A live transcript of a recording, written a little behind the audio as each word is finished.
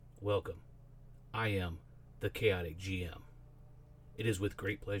Welcome. I am the Chaotic GM. It is with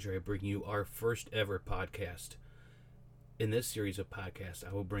great pleasure I bring you our first ever podcast. In this series of podcasts,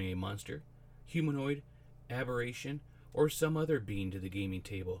 I will bring a monster, humanoid, aberration, or some other being to the gaming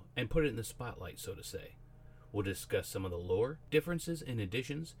table and put it in the spotlight, so to say. We'll discuss some of the lore, differences in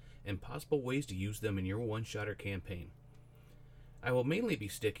additions, and possible ways to use them in your one-shotter campaign. I will mainly be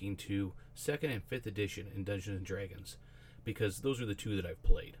sticking to 2nd and 5th edition in Dungeons & Dragons, because those are the two that I've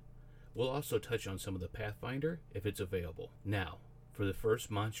played. We'll also touch on some of the Pathfinder if it's available. Now, for the first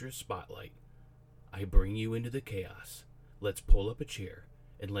monstrous spotlight, I bring you into the chaos. Let's pull up a chair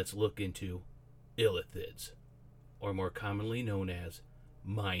and let's look into illithids, or more commonly known as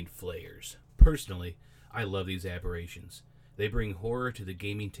mind flayers. Personally, I love these aberrations. They bring horror to the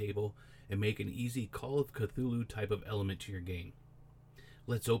gaming table and make an easy Call of Cthulhu type of element to your game.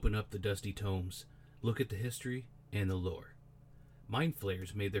 Let's open up the dusty tomes, look at the history and the lore. Mind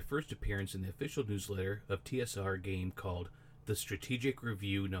Flayers made their first appearance in the official newsletter of TSR game called The Strategic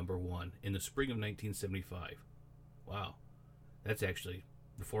Review No. 1 in the spring of 1975. Wow, that's actually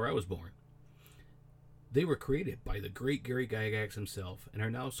before I was born. They were created by the great Gary Gygax himself and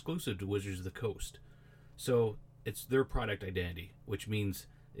are now exclusive to Wizards of the Coast. So it's their product identity, which means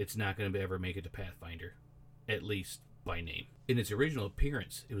it's not going to ever make it to Pathfinder, at least by name. In its original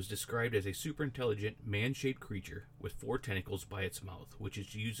appearance, it was described as a super intelligent, man-shaped creature with 4 tentacles by its mouth, which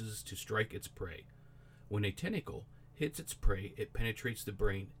it uses to strike its prey. When a tentacle hits its prey, it penetrates the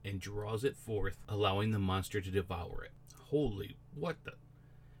brain and draws it forth, allowing the monster to devour it. Holy, what the...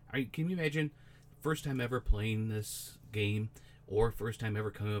 can you imagine first time ever playing this game, or first time ever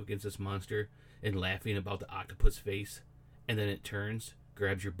coming up against this monster and laughing about the octopus face, and then it turns,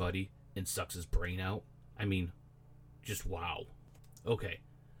 grabs your buddy, and sucks his brain out? I mean, just wow. Okay,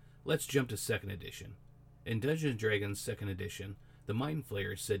 let's jump to 2nd edition. In Dungeons & Dragons 2nd edition, the Mind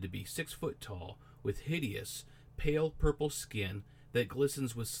Flayer is said to be 6 foot tall, with hideous, pale purple skin that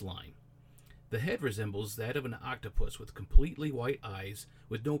glistens with slime. The head resembles that of an octopus with completely white eyes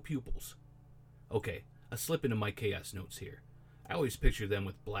with no pupils. Okay, a slip into my chaos notes here. I always picture them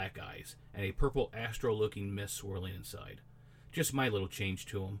with black eyes and a purple astro-looking mist swirling inside. Just my little change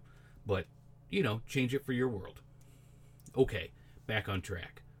to them, but, change it for your world. Okay, back on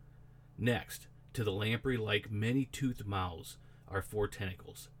track. Next, to the lamprey-like many-toothed mouths are 4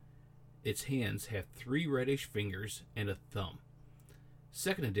 tentacles. Its hands have 3 reddish fingers and a thumb.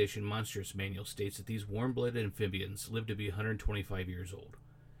 2nd edition Monstrous Manual states that these warm-blooded amphibians live to be 125 years old.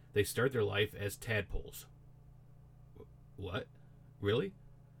 They start their life as tadpoles. What? Really?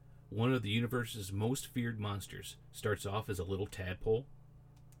 One of the universe's most feared monsters starts off as a little tadpole?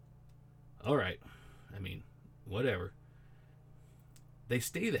 Alright, whatever. They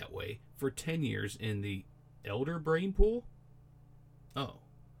stay that way for 10 years in the Elder Brain Pool? Oh.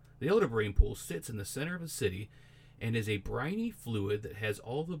 The Elder Brain Pool sits in the center of a city and is a briny fluid that has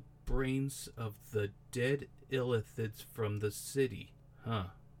all the brains of the dead illithids from the city. Huh.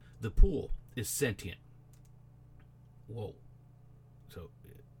 The pool is sentient. Whoa. So,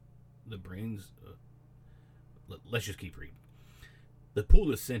 the brains... let's just keep reading. The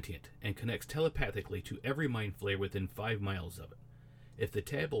pool is sentient and connects telepathically to every mind flayer within 5 miles of it. If the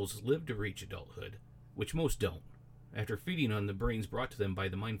tadpoles live to reach adulthood, which most don't, after feeding on the brains brought to them by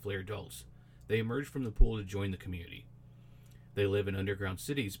the mind flayer adults, they emerge from the pool to join the community. They live in underground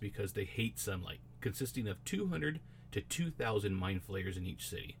cities because they hate sunlight, consisting of 200 to 2,000 mind flayers in each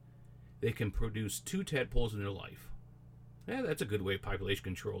city. They can produce 2 tadpoles in their life. That's a good way of population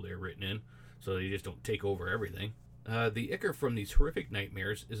control there written in, so they just don't take over everything. The ichor from these horrific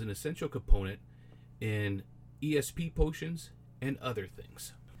nightmares is an essential component in ESP potions and other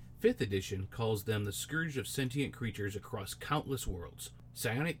things. 5th edition calls them the scourge of sentient creatures across countless worlds.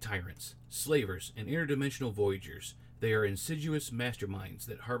 Psionic tyrants, slavers, and interdimensional voyagers, they are insidious masterminds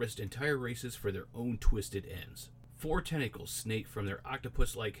that harvest entire races for their own twisted ends. 4 tentacles snake from their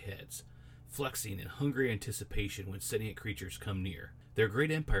octopus-like heads, flexing in hungry anticipation when sentient creatures come near. Their great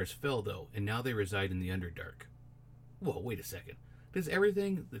empires fell, though, and now they reside in the Underdark. Whoa, wait a second. Does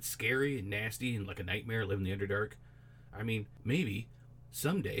everything that's scary and nasty and like a nightmare live in the Underdark? Maybe,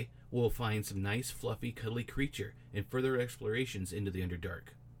 someday, we'll find some nice, fluffy, cuddly creature and further explorations into the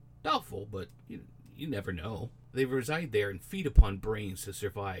Underdark. Doubtful, but you never know. They reside there and feed upon brains to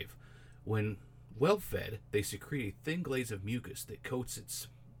survive. When well fed, they secrete a thin glaze of mucus that coats its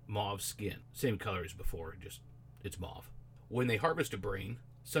mauve skin. Same color as before, just it's mauve. When they harvest a brain,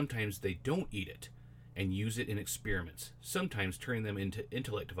 sometimes they don't eat it and use it in experiments, sometimes turning them into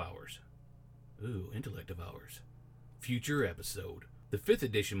intellect devours. Ooh, intellect devours. Future episode. The 5th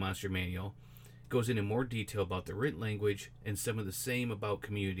edition Monster Manual goes into more detail about the written language and some of the same about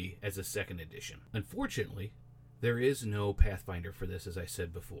community as the second edition. Unfortunately, there is no Pathfinder for this, as I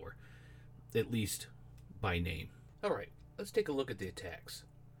said before, at least by name. Alright, let's take a look at the attacks.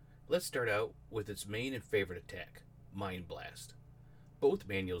 Let's start out with its main and favorite attack, Mind Blast. Both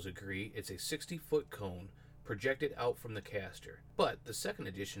manuals agree it's a 60-foot cone projected out from the caster, but the second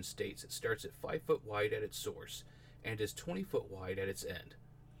edition states it starts at 5 foot wide at its source and is 20 foot wide at its end.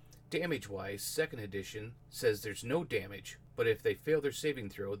 Damage-wise, second edition says there's no damage, but if they fail their saving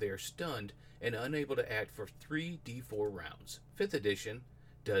throw, they are stunned and unable to act for 3d4 rounds. Fifth edition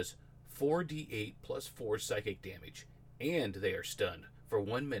does 4d8 plus 4 psychic damage, and they are stunned for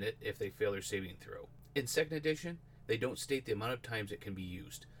 1 minute if they fail their saving throw. In second edition, they don't state the amount of times it can be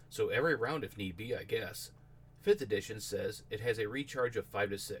used, so every round if need be, I guess. Fifth edition says it has a recharge of 5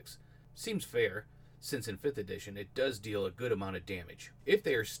 to 6. Seems fair, since in 5th edition it does deal a good amount of damage. If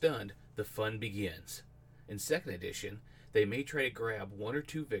they are stunned, the fun begins. In 2nd edition, they may try to grab 1 or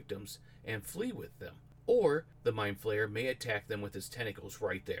 2 victims and flee with them, or the Mind Flayer may attack them with his tentacles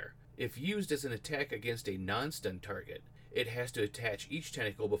right there. If used as an attack against a non-stunned target, it has to attach each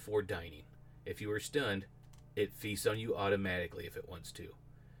tentacle before dining. If you are stunned, it feasts on you automatically if it wants to.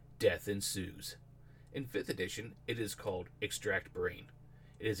 Death ensues. In 5th edition, it is called Extract Brain.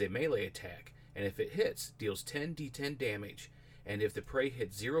 It is a melee attack, and if it hits, deals 10d10 damage, and if the prey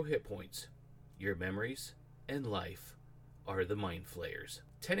hits 0 hit points, your memories and life are the Mind Flayers.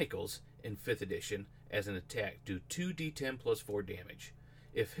 Tentacles in 5th edition as an attack do 2d10 plus 4 damage.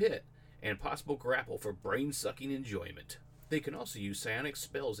 If hit, and possible grapple for brain-sucking enjoyment. They can also use psionic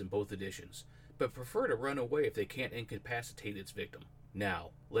spells in both editions, but prefer to run away if they can't incapacitate its victim. Now,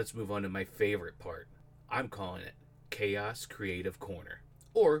 let's move on to my favorite part. I'm calling it Chaos Creative Corner.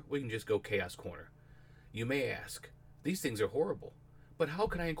 Or we can just go Chaos Corner. You may ask, these things are horrible, but how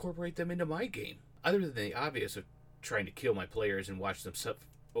can I incorporate them into my game? Other than the obvious of trying to kill my players and watch them suffer.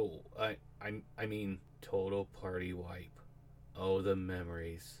 Oh, I mean, total party wipe. Oh, the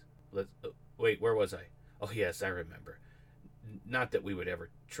memories. Wait, where was I? Oh, yes, I remember. Not that we would ever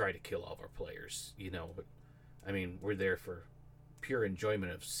try to kill all of our players, but I mean, we're there for pure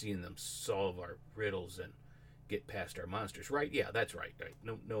enjoyment of seeing them solve our riddles and get past our monsters, right? Yeah, that's right.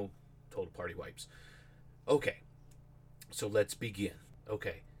 No total party wipes. Okay, so let's begin.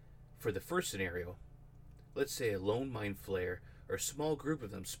 Okay, for the first scenario, let's say a lone Mind Flayer or a small group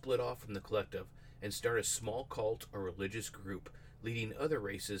of them split off from the collective and start a small cult or religious group leading other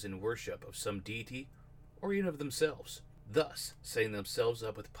races in worship of some deity or even of themselves, thus setting themselves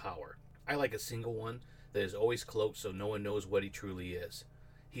up with power. I like a single one that is always cloaked so no one knows what he truly is.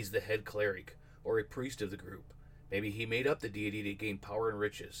 He's the head cleric or a priest of the group. Maybe he made up the deity to gain power and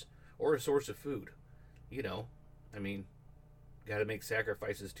riches, or a source of food. Gotta make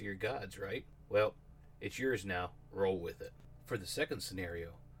sacrifices to your gods, right? Well, it's yours now. Roll with it. For the second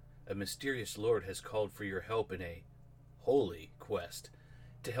scenario, a mysterious lord has called for your help in a holy quest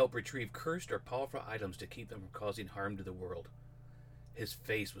to help retrieve cursed or powerful items to keep them from causing harm to the world. His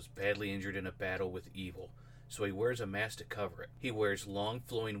face was badly injured in a battle with evil, so he wears a mask to cover it. He wears long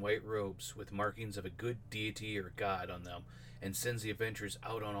flowing white robes with markings of a good deity or god on them and sends the adventurers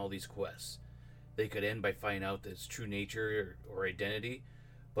out on all these quests. They could end by finding out its true nature or identity,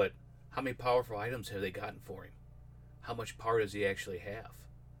 but how many powerful items have they gotten for him? How much power does he actually have?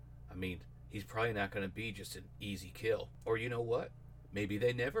 He's probably not going to be just an easy kill. Or you know what? Maybe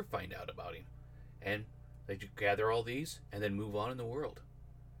they never find out about him, and they just gather all these and then move on in the world.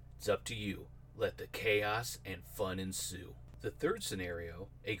 It's up to you. Let the chaos and fun ensue. The third scenario,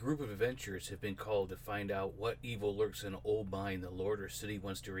 a group of adventurers have been called to find out what evil lurks in an old mine the lord or city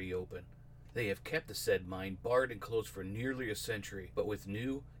wants to reopen. They have kept the said mine barred and closed for nearly a century, but with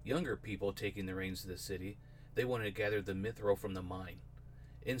new, younger people taking the reins of the city, they want to gather the mithril from the mine.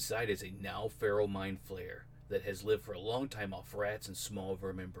 Inside is a now feral Mind Flayer that has lived for a long time off rats and small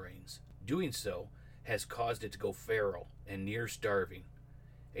vermin brains. Doing so has caused it to go feral and near starving.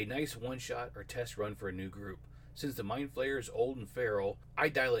 A nice one-shot or test run for a new group. Since the Mind Flayer is old and feral, I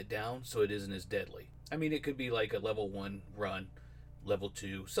dial it down so it isn't as deadly. It could be like a level 1 run, level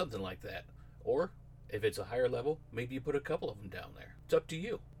 2, something like that. Or, if it's a higher level, maybe you put a couple of them down there. It's up to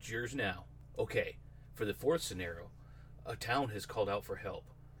you. It's yours now. Okay, for the fourth scenario, a town has called out for help.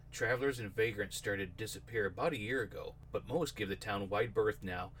 Travelers and vagrants started to disappear about a year ago, but most give the town wide berth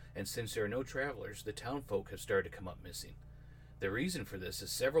now, and since there are no travelers, the town folk have started to come up missing. The reason for this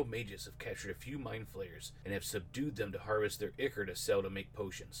is several mages have captured a few Mind Flayers and have subdued them to harvest their ichor to sell to make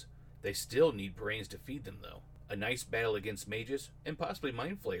potions. They still need brains to feed them, though. A nice battle against mages, and possibly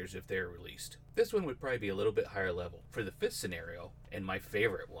Mind Flayers if they are released. This one would probably be a little bit higher level. For the fifth scenario, and my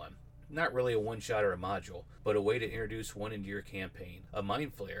favorite one, Not really a one-shot or a module, but a way to introduce one into your campaign. A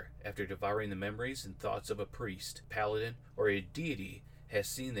mind flayer, after devouring the memories and thoughts of a priest, paladin, or a deity, has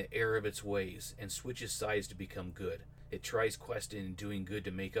seen the error of its ways and switches sides to become good. It tries questing and doing good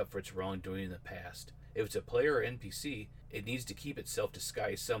to make up for its wrongdoing in the past. If it's a player or NPC, it needs to keep itself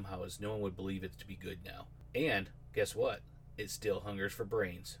disguised somehow, as no one would believe it to be good now. And, guess what? It still hungers for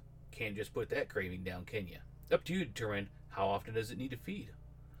brains. Can't just put that craving down, can you? Up to you to determine how often does it need to feed.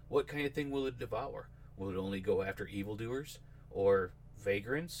 What kind of thing will it devour? Will it only go after evildoers? Or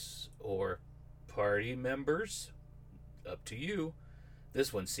vagrants? Or party members? Up to you.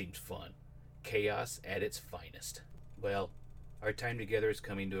 This one seems fun. Chaos at its finest. Well, our time together is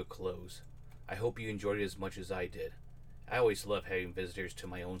coming to a close. I hope you enjoyed it as much as I did. I always love having visitors to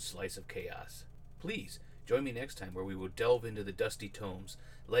my own slice of chaos. Please, join me next time where we will delve into the dusty tomes,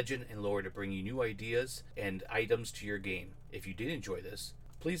 legend, and lore to bring you new ideas and items to your game. If you did enjoy this,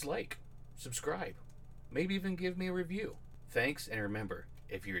 please like, subscribe, maybe even give me a review. Thanks, and remember,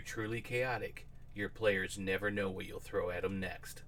 if you're truly chaotic, your players never know what you'll throw at them next.